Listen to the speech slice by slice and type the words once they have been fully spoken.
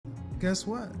guess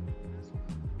what?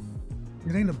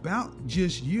 It ain't about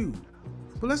just you.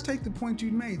 But let's take the point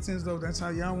you made, since though that's how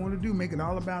y'all want to do, make it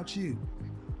all about you.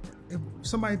 If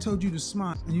somebody told you to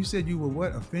smile and you said you were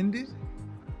what, offended?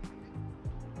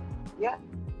 Yeah.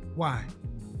 Why?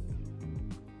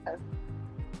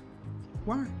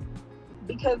 Why?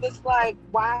 Because it's like,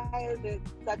 why is it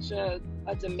such a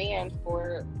demand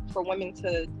for women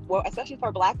to, well, especially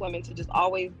for Black women, to just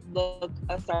always look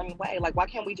a certain way? Like, why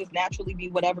can't we just naturally be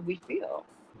whatever we feel?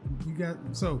 You got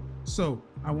so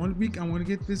I want to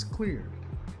get this clear.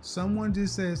 Someone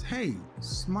just says, "Hey,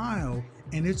 smile,"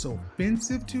 and it's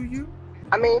offensive to you?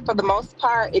 I mean, for the most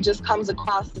part, it just comes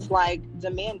across as like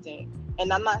demanding.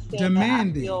 And I'm not saying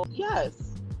Demanding. that I feel,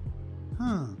 yes.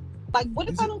 Huh. Like, what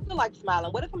if I don't feel like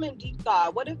smiling? What if I'm in deep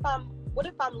thought? What if I'm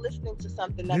listening to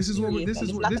something that's This is where we're at.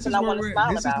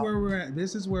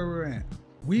 This is where we're at.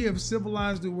 We have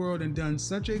civilized the world and done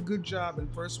such a good job in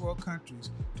first world countries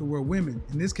to where women,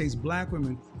 in this case Black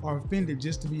women, are offended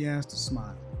just to be asked to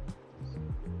smile.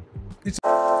 It's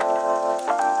all right.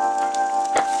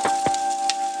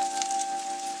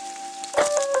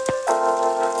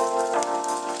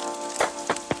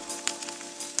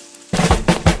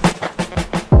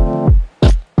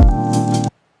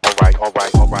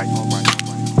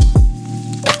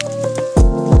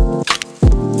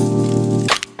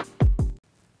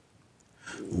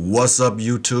 What's up,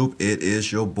 YouTube? It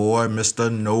is your boy,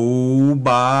 Mr. Nobody.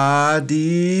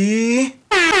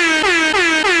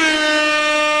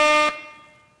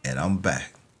 And I'm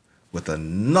back with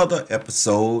another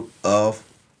episode of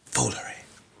Foolery.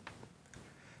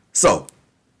 So,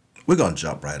 we're going to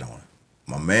jump right on it.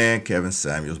 My man, Kevin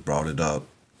Samuels, brought it up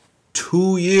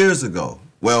 2 years ago.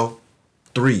 Well,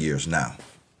 3 years now.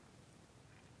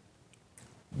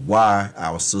 Why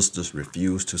our sisters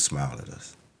refuse to smile at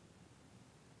us.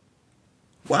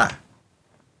 Why?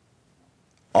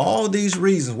 All these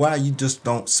reasons why you just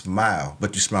don't smile,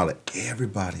 but you smile at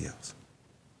everybody else.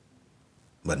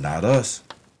 But not us,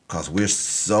 because we're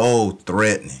so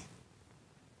threatening.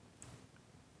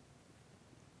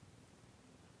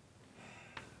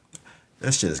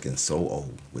 That shit is getting so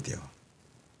old with y'all.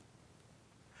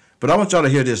 But I want y'all to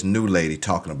hear this new lady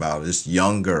talking about, this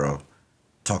young girl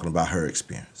talking about her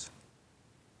experience.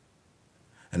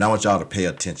 And I want y'all to pay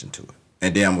attention to it.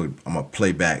 And then I'm going to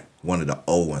play back one of the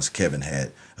old ones Kevin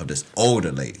had of this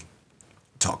older lady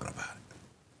talking about it.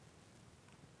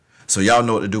 So y'all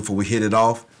know what to do before we hit it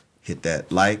off. Hit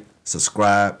that like,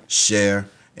 subscribe, share,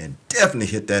 and definitely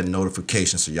hit that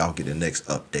notification so y'all get the next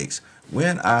updates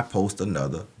when I post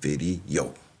another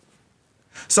video.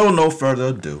 So no further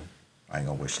ado, I ain't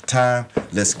going to waste your time.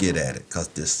 Let's get at it, because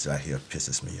this right here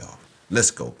pisses me off.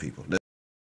 Let's go, people.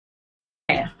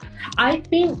 I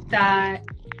think that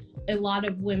a lot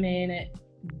of women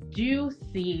do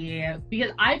see,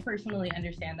 because I personally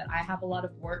understand that I have a lot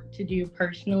of work to do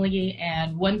personally,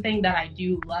 and one thing that I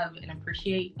do love and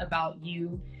appreciate about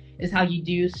you is how you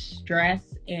do stress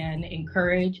and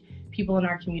encourage people in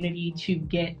our community to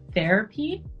get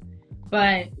therapy.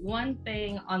 But one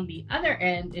thing on the other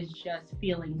end is just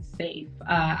feeling safe.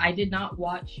 I did not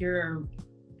watch your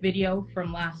video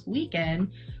from last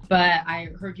weekend, but I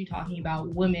heard you talking about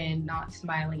women not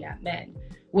smiling at men,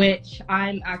 which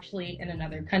I'm actually in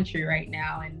another country right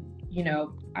now. And, you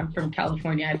know, I'm from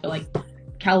California. I feel like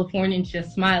Californians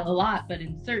just smile a lot, but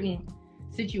in certain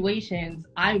situations,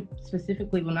 I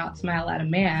specifically will not smile at a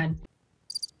man.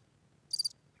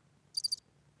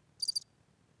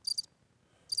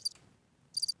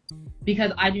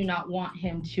 Because I do not want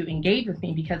him to engage with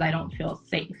me because I don't feel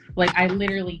safe. Like, I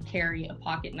literally carry a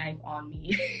pocket knife on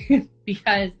me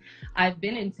because I've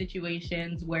been in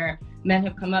situations where men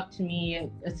have come up to me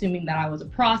assuming that I was a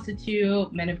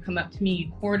prostitute. Men have come up to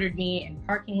me, cornered me in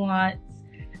parking lots.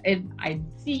 And I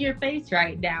see your face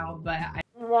right now, but I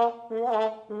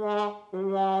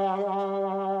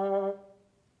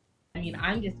mean,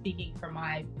 I'm just speaking from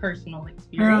my personal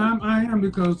experience. Yeah, I am,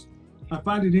 because I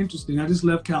find it interesting. I just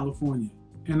left California,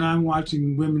 and I'm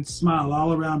watching women smile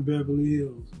all around Beverly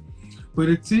Hills. But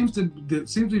it seems to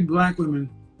be Black women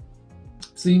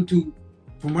seem to,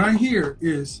 from what I hear,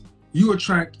 is you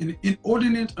attract an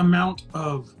inordinate amount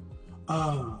of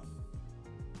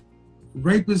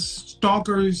rapists,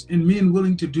 stalkers, and men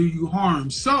willing to do you harm.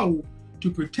 So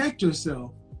to protect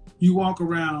yourself, you walk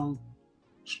around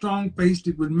strong-faced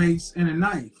with mace and a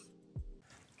knife.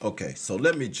 Okay, so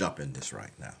let me jump in this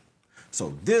right now.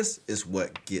 So this is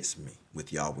what gets me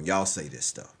with y'all when y'all say this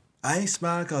stuff. I ain't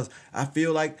smiling because I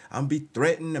feel like I'm be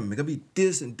threatened. I'm gonna be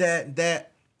this and that and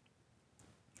that.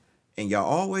 And y'all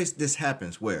always, this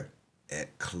happens where?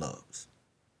 At clubs.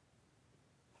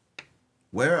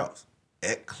 Where else?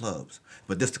 at clubs.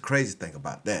 But this the crazy thing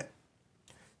about that.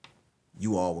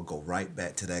 You all will go right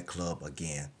back to that club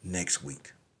again next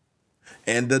week.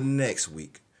 And the next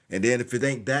week. And then if it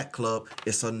ain't that club,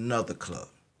 it's another club.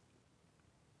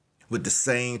 With the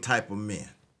same type of men.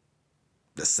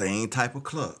 The same type of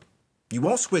club. You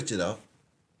won't switch it up.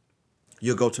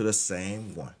 You'll go to the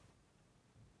same one.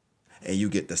 And you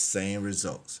get the same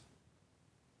results.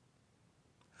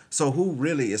 So who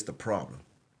really is the problem?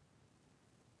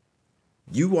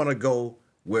 You want to go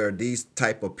where these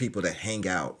type of people that hang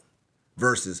out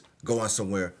versus going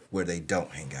somewhere where they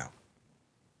don't hang out.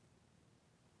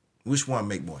 Which one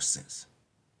make more sense?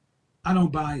 I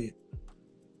don't buy it.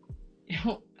 You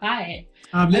don't buy it.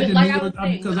 I've lived in Like New York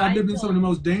because I've lived in some of the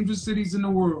most dangerous cities in the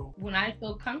world. When I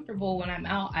feel comfortable when I'm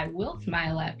out, I will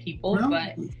smile at people. Well,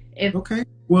 but if okay,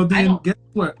 well then guess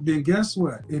what? Then guess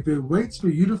what? If it waits for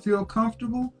you to feel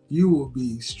comfortable, you will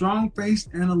be strong-faced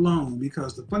and alone.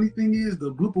 Because the funny thing is,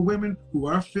 the group of women who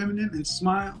are feminine and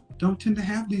smile don't tend to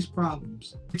have these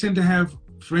problems. They tend to have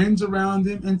friends around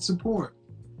them and support.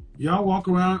 Y'all walk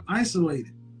around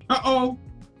isolated. Uh-oh.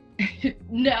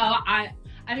 No, I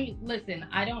mean, listen,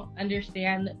 I don't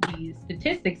understand the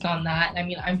statistics on that. I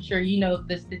mean, I'm sure you know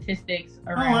the statistics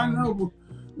around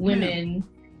women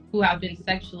who have been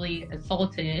sexually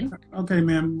assaulted. Okay,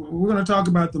 ma'am, we're going to talk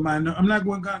about the minority. I'm not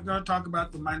going to talk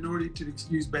about the minority to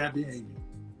excuse bad behavior.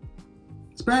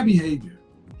 It's bad behavior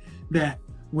that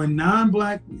when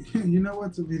non-black, you know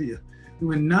what's a video?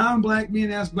 When non-black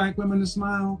men ask black women to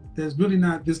smile, there's really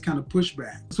not this kind of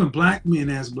pushback. It's when black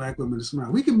men ask black women to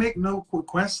smile. We can make no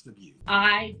request of you.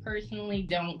 I personally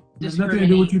don't There's nothing to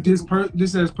do with you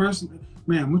this as person.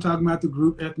 Ma'am, we're talking about the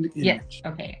group ethnic image. Yes,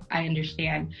 okay, I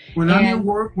understand. When I'm at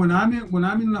work, when I'm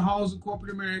in the halls of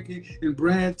corporate America and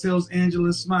Brad tells Angela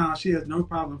to smile, she has no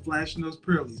problem flashing those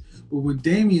pearlies. But when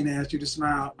Damien asks you to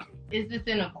smile, is this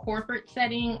in a corporate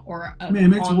setting or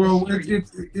ma'am, it's world,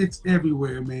 it's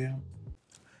everywhere, ma'am.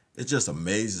 It just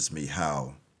amazes me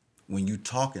how when you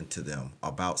talking to them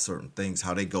about certain things,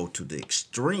 how they go to the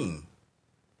extreme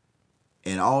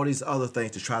and all these other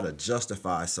things to try to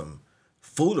justify some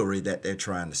foolery that they're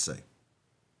trying to say.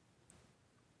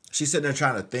 She's sitting there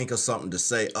trying to think of something to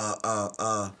say.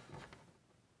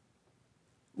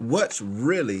 What's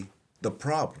really the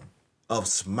problem of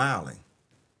smiling?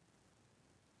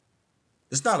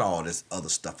 It's not all this other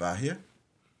stuff out here.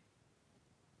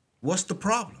 What's the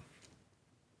problem?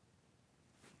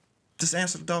 Just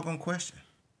answer the doggone question.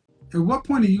 At what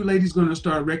point are you ladies going to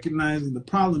start recognizing the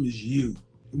problem is you?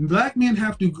 Black men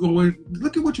have to go in.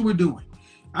 Look at what you were doing.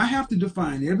 I have to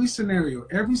define every scenario,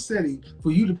 every setting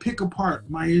for you to pick apart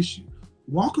my issue.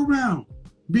 Walk around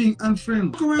being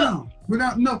unfriendly. Walk around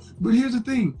without, no. But here's the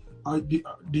thing.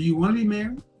 Do you want to be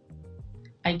married?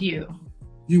 I do. Do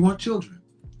you want children?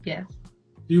 Yes.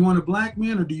 Do you want a black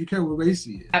man or do you care what race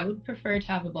he is? I would prefer to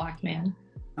have a black man.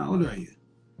 How old are you?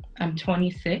 I'm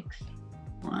 26.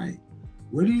 Right.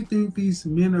 Where do you think these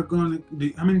men are going to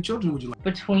be? How many children would you like?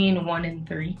 Between 1 and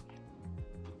 3.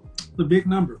 The big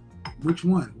number. Which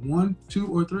one? 1, 2,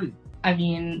 or 3? I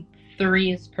mean,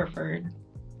 3 is preferred.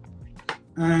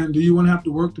 And do you want to have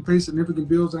to work to pay significant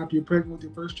bills after you're pregnant with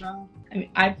your first child? I mean,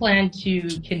 I plan to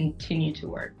continue to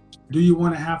work. Do you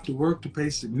want to have to work to pay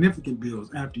significant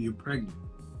bills after you're pregnant?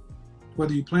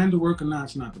 Whether you plan to work or not,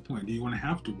 it's not the point. Do you want to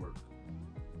have to work?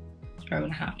 I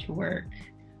would have to work.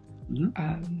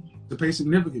 Mm-hmm. To pay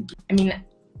significant bills. I mean,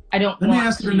 I don't Let me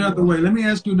ask you another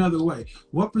way.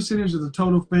 What percentage of the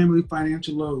total family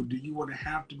financial load do you want to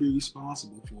have to be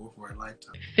responsible for a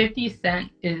lifetime? 50%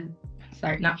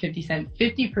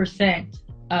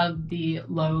 of the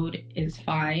load is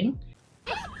fine.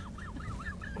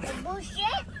 Bullshit.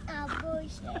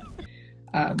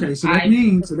 Okay, so that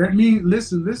means,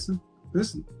 listen,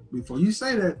 before you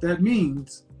say that, that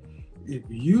means if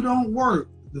you don't work,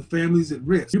 the family's at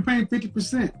risk. You're paying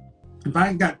 50%. If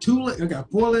I got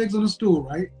 4 legs on a stool,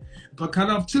 right? If I cut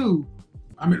off 2,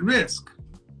 I'm at risk.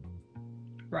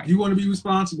 Right. You want to be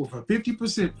responsible for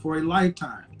 50% for a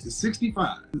lifetime to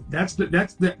 65. That's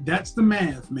the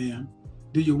math, man.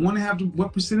 Do you want to have to,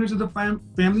 what percentage of the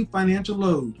family financial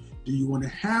load do you want to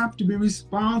have to be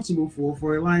responsible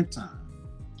for a lifetime?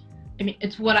 I mean,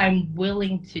 it's what I'm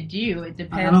willing to do. It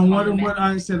depends. I don't want what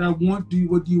I said. I want to.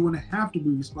 What do you want to have to be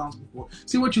responsible for?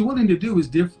 See, what you're willing to do is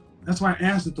different. That's why I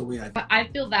asked it the way I did. But I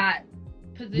feel that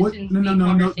positions.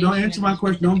 No. Don't answer my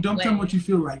question. Don't tell me what you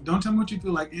feel like. Don't tell me what you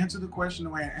feel like. Answer the question the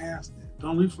way I asked it.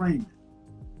 Don't reframe it.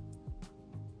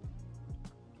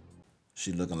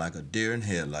 She looking like a deer in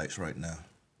headlights right now.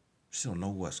 She don't know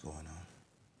what's going on.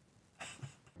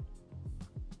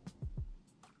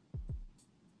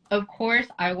 Of course,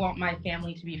 I want my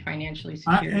family to be financially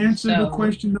I secure. answered the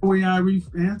question the way I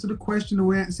answer the question the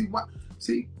way I see. What?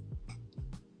 See,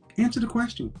 answer the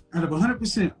question. Out of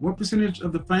 100%, what percentage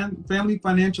of the family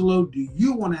financial load do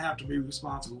you want to have to be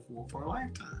responsible for a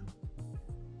lifetime?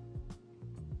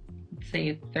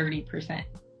 Say 30%.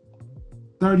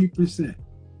 30%.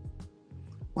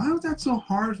 Why was that so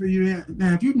hard for you?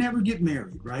 Now, if you never get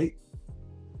married, right?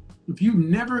 If you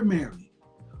never marry,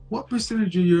 what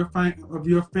percentage of your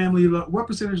family, what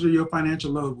percentage of your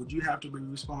financial load would you have to be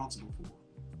responsible for?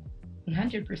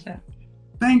 100%.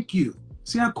 Thank you.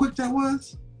 See how quick that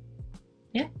was?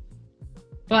 Yeah.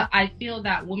 But I feel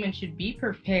that women should be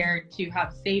prepared to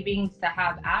have savings, to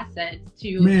have assets,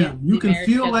 to. Ma'am, you can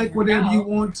feel like whatever you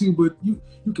want to, but you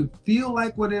can feel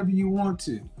like whatever you want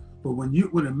to. But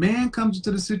when a man comes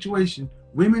into the situation,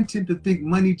 women tend to think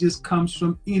money just comes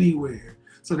from anywhere.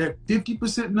 So that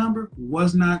 50% number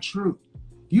was not true.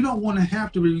 You don't want to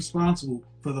have to be responsible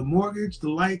for the mortgage,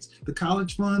 the lights, the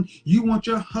college fund. You want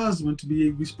your husband to be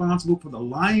responsible for the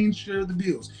lion's share of the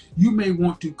bills. You may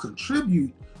want to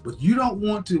contribute, but you don't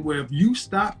want to, where if you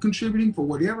stop contributing for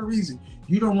whatever reason,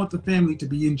 you don't want the family to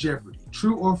be in jeopardy.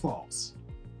 True or false?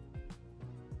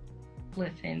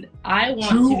 Listen, I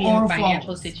want to be in a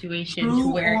financial situation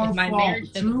to where if my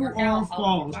marriage doesn't work out,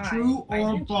 I'll be fine. True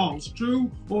or false?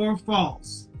 True or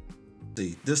false?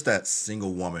 See, this that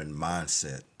single woman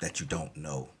mindset that you don't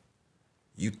know.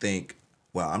 You think,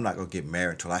 well, I'm not going to get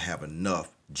married until I have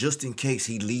enough, just in case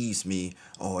he leaves me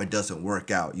or it doesn't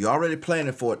work out. You're already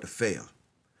planning for it to fail.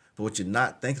 But what you're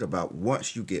not thinking about,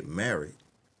 once you get married,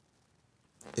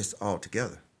 it's all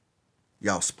together.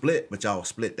 Y'all split, but y'all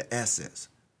split the assets.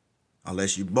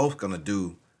 Unless you're both going to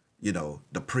do,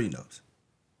 the prenups.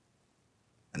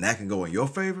 And that can go in your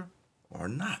favor or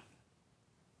not.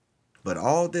 But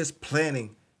all this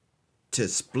planning to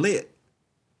split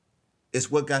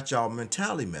is what got y'all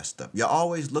mentality messed up. You're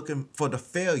always looking for the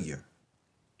failure.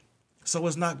 So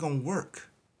it's not going to work.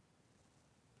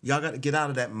 Y'all got to get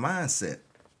out of that mindset.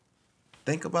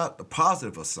 Think about the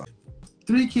positive of something.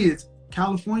 3 kids.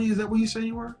 California, is that where you say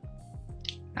you were?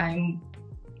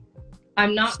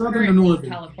 I'm not currently in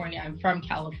California. I'm from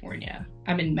California.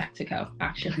 I'm in Mexico,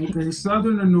 actually. Okay,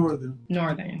 southern or northern?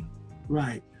 Northern.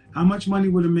 Right. How much money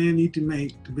would a man need to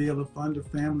make to be able to fund a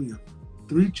family of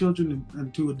 3 children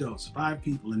and 2 adults, 5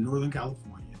 people in Northern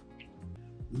California?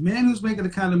 The man who's making the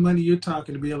kind of money you're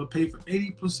talking to be able to pay for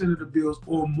 80% of the bills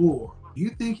or more, do you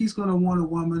think he's going to want a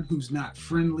woman who's not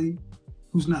friendly,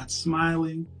 who's not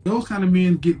smiling? Those kind of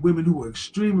men get women who are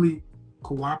extremely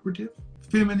cooperative,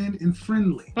 feminine, and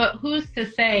friendly. But who's to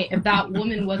say if that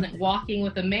woman wasn't walking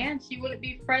with a man, she wouldn't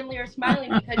be friendly or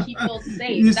smiling because she feels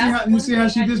safe? You see how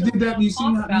she just did that? You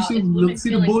see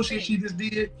the bullshit she just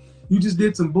did? You just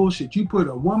did some bullshit. You put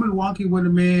a woman walking with a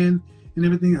man and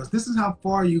everything else. This is how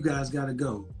far you guys got to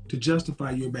go to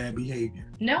justify your bad behavior.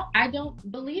 No, I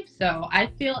don't believe so. I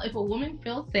feel if a woman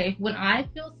feels safe, when I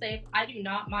feel safe, I do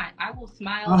not mind. I will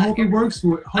smile. I hope it works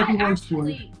for it.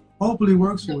 Hopefully it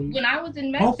works for you. When I was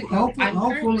in Mexico,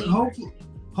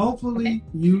 hopefully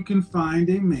you can find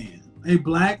a man, a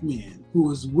black man,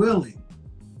 who is willing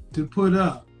to put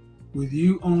up with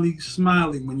you only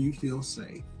smiling when you feel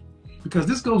safe. Because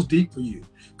this goes deep for you.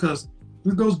 Because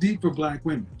this goes deep for black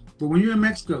women. But when you're in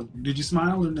Mexico, did you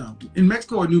smile or no? In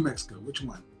Mexico or New Mexico? Which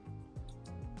one?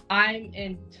 I'm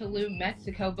in Tulum,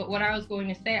 Mexico. But what I was going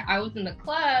to say, I was in the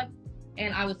club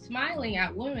and I was smiling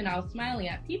at women. I was smiling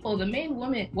at people. The main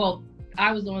woman, well,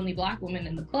 I was the only black woman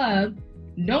in the club.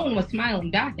 No one was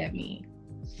smiling back at me.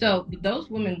 So those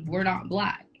women were not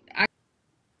black.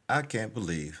 I can't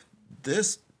believe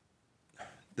this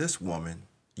woman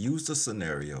used a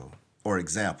scenario or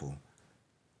example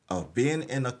of being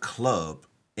in a club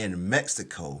in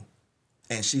Mexico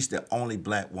and she's the only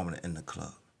black woman in the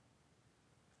club.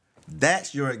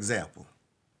 That's your example.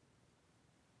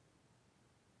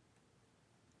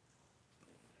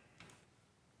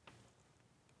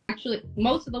 Actually,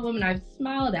 most of the women I've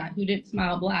smiled at who didn't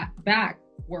smile back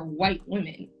were white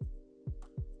women.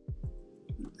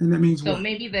 And that means so what?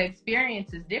 Maybe the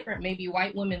experience is different. Maybe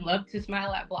white women love to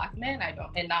smile at black men.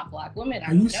 And not black women.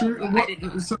 Are you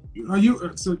serious? So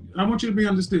I want you to be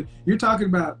understood. You're talking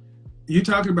about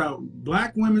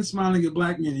black women smiling at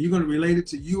black men. And you're going to relate it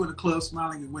to you in a club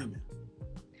smiling at women.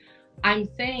 I'm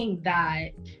saying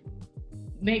that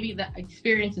maybe the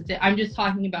experience is. I'm just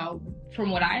talking about from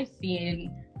what I've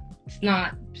seen. It's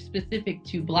not specific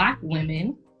to black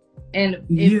women. And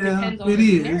it depends on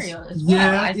the scenario as well.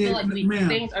 Yeah, I feel like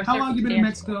things are. How long have you been in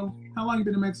Mexico?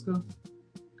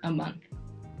 A month.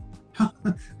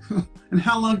 And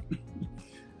how long?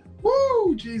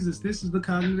 Woo, Jesus! This is the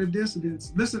cognitive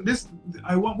dissonance. Listen,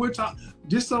 I want we're talking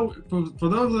just so for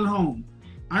those at home.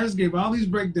 I just gave all these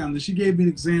breakdowns, and she gave me an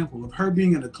example of her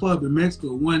being in a club in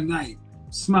Mexico one night,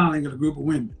 smiling at a group of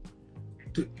women.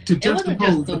 To It wasn't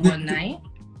just the one night.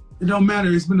 It don't matter.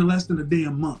 It's been less than a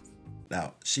damn month.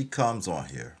 Now, she comes on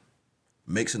here,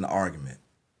 makes an argument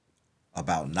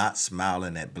about not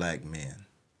smiling at black men.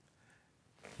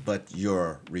 But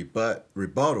your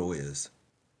rebuttal is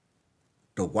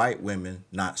the white women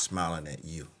not smiling at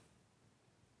you.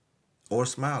 Or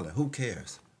smiling, who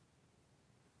cares?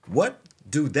 What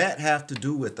do that have to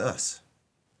do with us?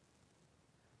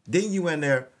 Then you in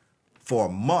there for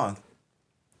a month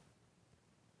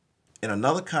in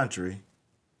another country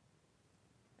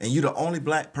and you're the only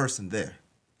black person there.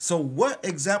 So what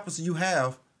examples do you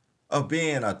have of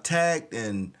being attacked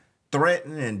and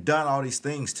threatened and done all these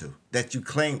things to that you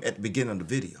claim at the beginning of the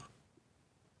video?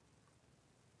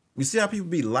 You see how people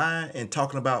be lying and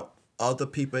talking about other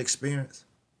people's experience?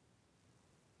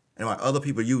 And when other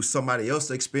people use somebody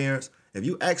else's experience, if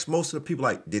you ask most of the people,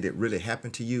 like, did it really happen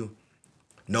to you?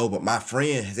 No, but my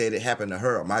friend said it happened to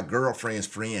her, or my girlfriend's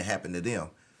friend happened to them.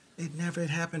 It never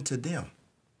happened to them.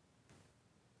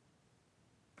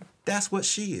 That's what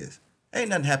she is. Ain't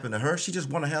nothing happened to her. She just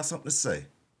want to have something to say.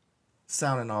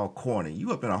 Sounding all corny.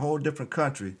 You up in a whole different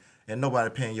country and nobody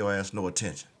paying your ass no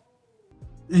attention.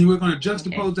 And we're going to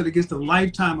juxtapose that against a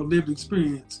lifetime of lived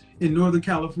experience in Northern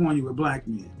California with black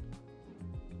men.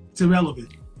 It's irrelevant.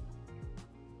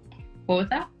 What was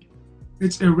that?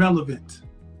 It's irrelevant.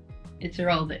 It's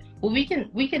irrelevant. Well, we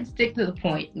can stick to the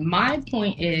point. My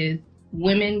point is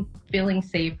women feeling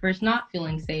safe versus not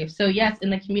feeling safe. So yes, in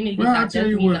the community, well, I'll tell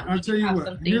you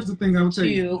what. Here's the thing I would tell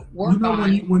you. You know,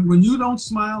 when you don't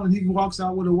smile and he walks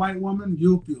out with a white woman,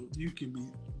 you can be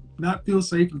not feel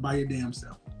safe and by your damn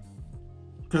self.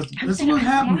 Because this is what's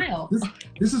happening.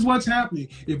 This is what's happening.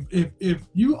 If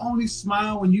you only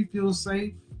smile when you feel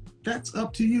safe, that's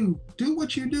up to you. Do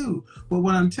what you do. But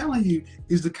what I'm telling you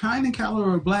is the kind and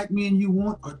caliber of black men you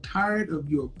want are tired of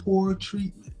your poor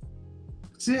treatment.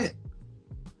 That's it.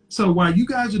 So while you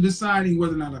guys are deciding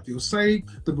whether or not I feel safe,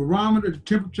 the barometer, the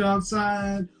temperature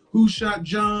outside, who shot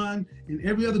John, and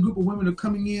every other group of women are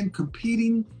coming in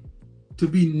competing to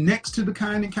be next to the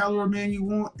kind and caliber of man you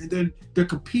want, and then they're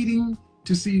competing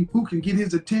to see who can get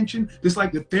his attention. Just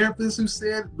like the therapist who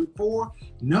said before,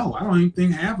 no, I don't even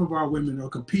think half of our women are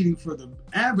competing for the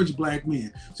average black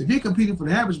man. So if you're competing for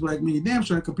the average black man, you're damn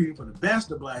sure competing for the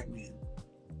best of black men.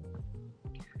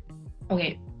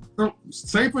 Okay. So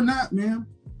safe or not, man,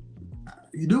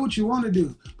 you do what you want to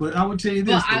do. But I would tell you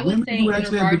this: well, I would say in regards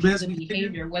to the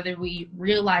behavior, whether we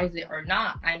realize it or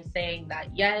not, I'm saying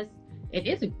that yes, it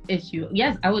is an issue.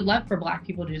 Yes, I would love for black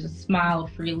people to just smile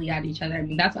freely at each other. I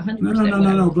mean, that's 100%.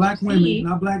 No. Black women,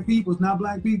 not black people. It's not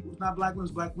black people. It's not black women.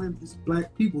 It's black women. It's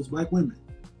black people. It's black women.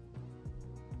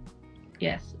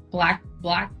 Yes, black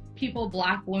people,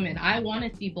 black women. I want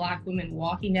to see black women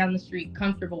walking down the street,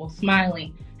 comfortable,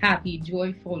 smiling, happy,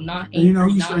 joyful, not angry.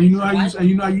 And you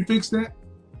know how you fix that?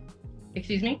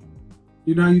 Excuse me?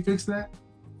 You know how you fix that?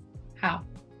 How?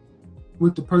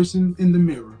 With the person in the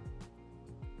mirror.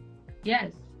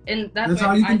 Yes, and that's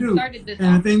all you can do.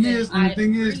 And the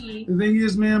thing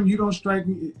is, ma'am, you don't strike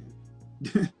me.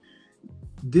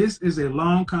 This is a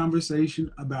long conversation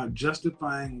about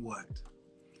justifying what?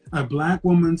 A black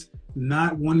woman's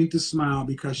not wanting to smile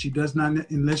because she does not,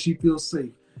 unless she feels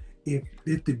safe. If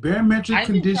the barometric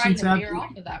conditions have to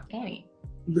off of that point.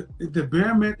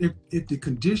 If the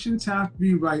conditions have to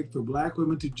be right for black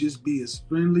women to just be as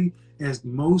friendly as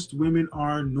most women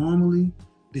are normally,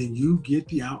 then you get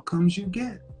the outcomes you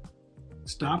get.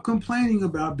 Stop complaining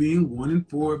about being 1 in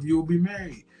 4 of you will be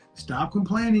married. Stop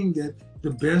complaining that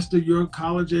the best of your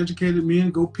college-educated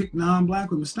men go pick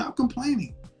non-black women. Stop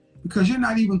complaining because you're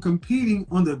not even competing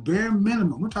on the bare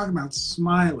minimum. We're talking about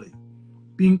smiling,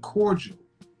 being cordial,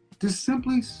 just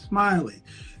simply smiling.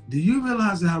 Do you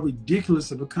realize how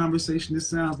ridiculous of a conversation this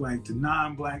sounds like to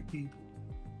non-black people?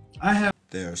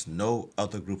 There's no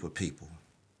other group of people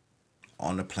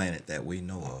on the planet that we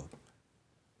know of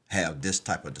have this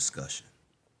type of discussion.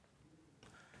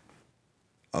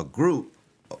 A group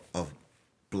of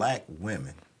black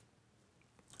women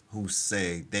who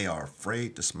say they are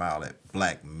afraid to smile at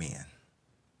black men.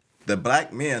 The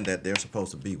black men that they're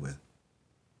supposed to be with.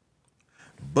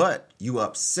 But you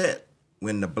upset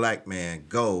when the black man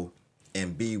go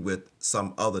and be with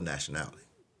some other nationality.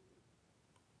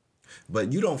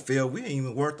 But you don't feel we ain't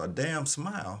even worth a damn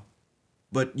smile.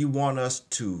 But you want us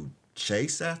to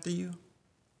chase after you?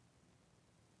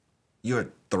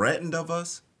 You're threatened of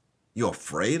us? You're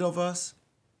afraid of us?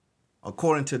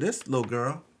 According to this little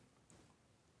girl,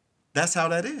 That's how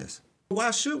that is.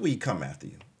 Why should we come after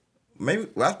you? Maybe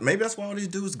that's why all these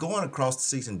dudes going across the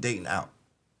seas and dating out.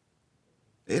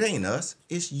 It ain't us.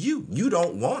 It's you. You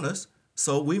don't want us,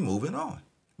 so we moving on.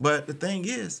 But the thing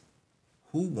is,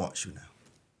 who wants you now?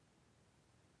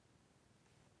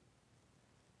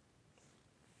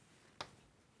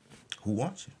 Who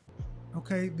wants you?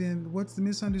 Okay, then what's the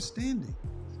misunderstanding?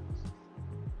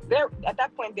 There, at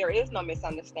that point, there is no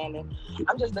misunderstanding.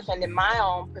 I'm just defending my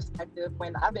own perspective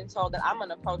when I've been told that I'm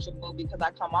unapproachable because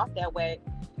I come off that way.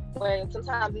 When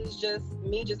sometimes it's just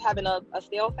me just having a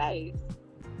stale face.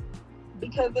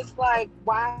 Because it's like,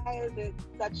 why is it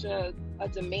such a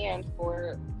demand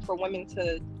for women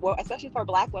to, well, especially for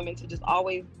Black women, to just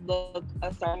always look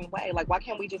a certain way? Like, why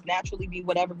can't we just naturally be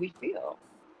whatever we feel?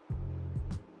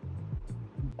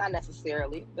 Not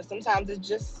necessarily, but sometimes it's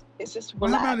just relaxed.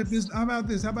 Well, how about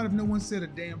this? How about if no one said a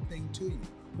damn thing to you?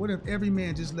 What if every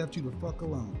man just left you the fuck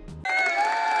alone?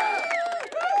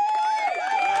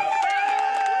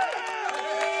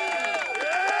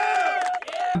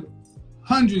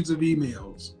 Hundreds of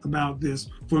emails about this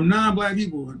from non-Black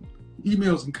people,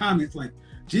 emails and comments like,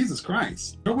 Jesus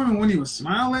Christ, no women wouldn't even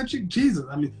smile at you? Jesus,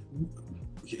 I mean,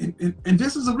 and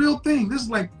this is a real thing. This is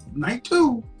like night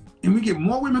 2. And we get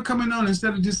more women coming on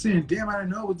instead of just saying, damn, I didn't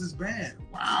know it was this bad.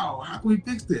 Wow, how can we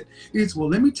fix it? It's, well,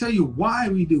 let me tell you why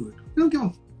we do it. We don't give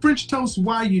a French toast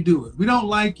why you do it. We don't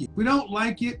like it. We don't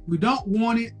like it. We don't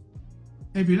want it.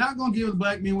 And if you're not going to give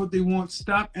Black men what they want,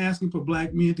 stop asking for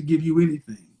Black men to give you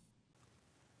anything.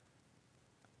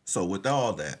 So with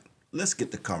all that, let's get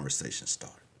the conversation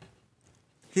started.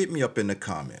 Hit me up in the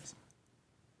comments.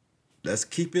 Let's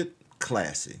keep it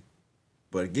classy,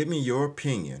 but give me your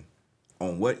opinion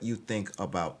on what you think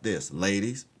about this.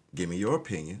 Ladies, give me your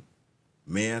opinion.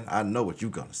 Men, I know what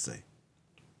you're going to say.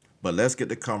 But let's get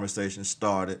the conversation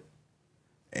started.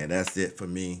 And that's it for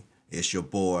me. It's your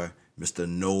boy, Mr.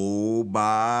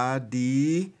 Nobody.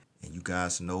 And you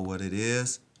guys know what it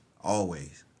is.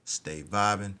 Always stay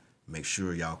vibing. Make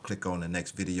sure y'all click on the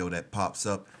next video that pops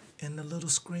up in the little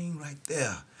screen right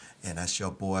there. And that's your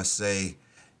boy say,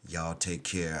 y'all take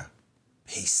care.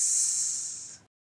 Peace.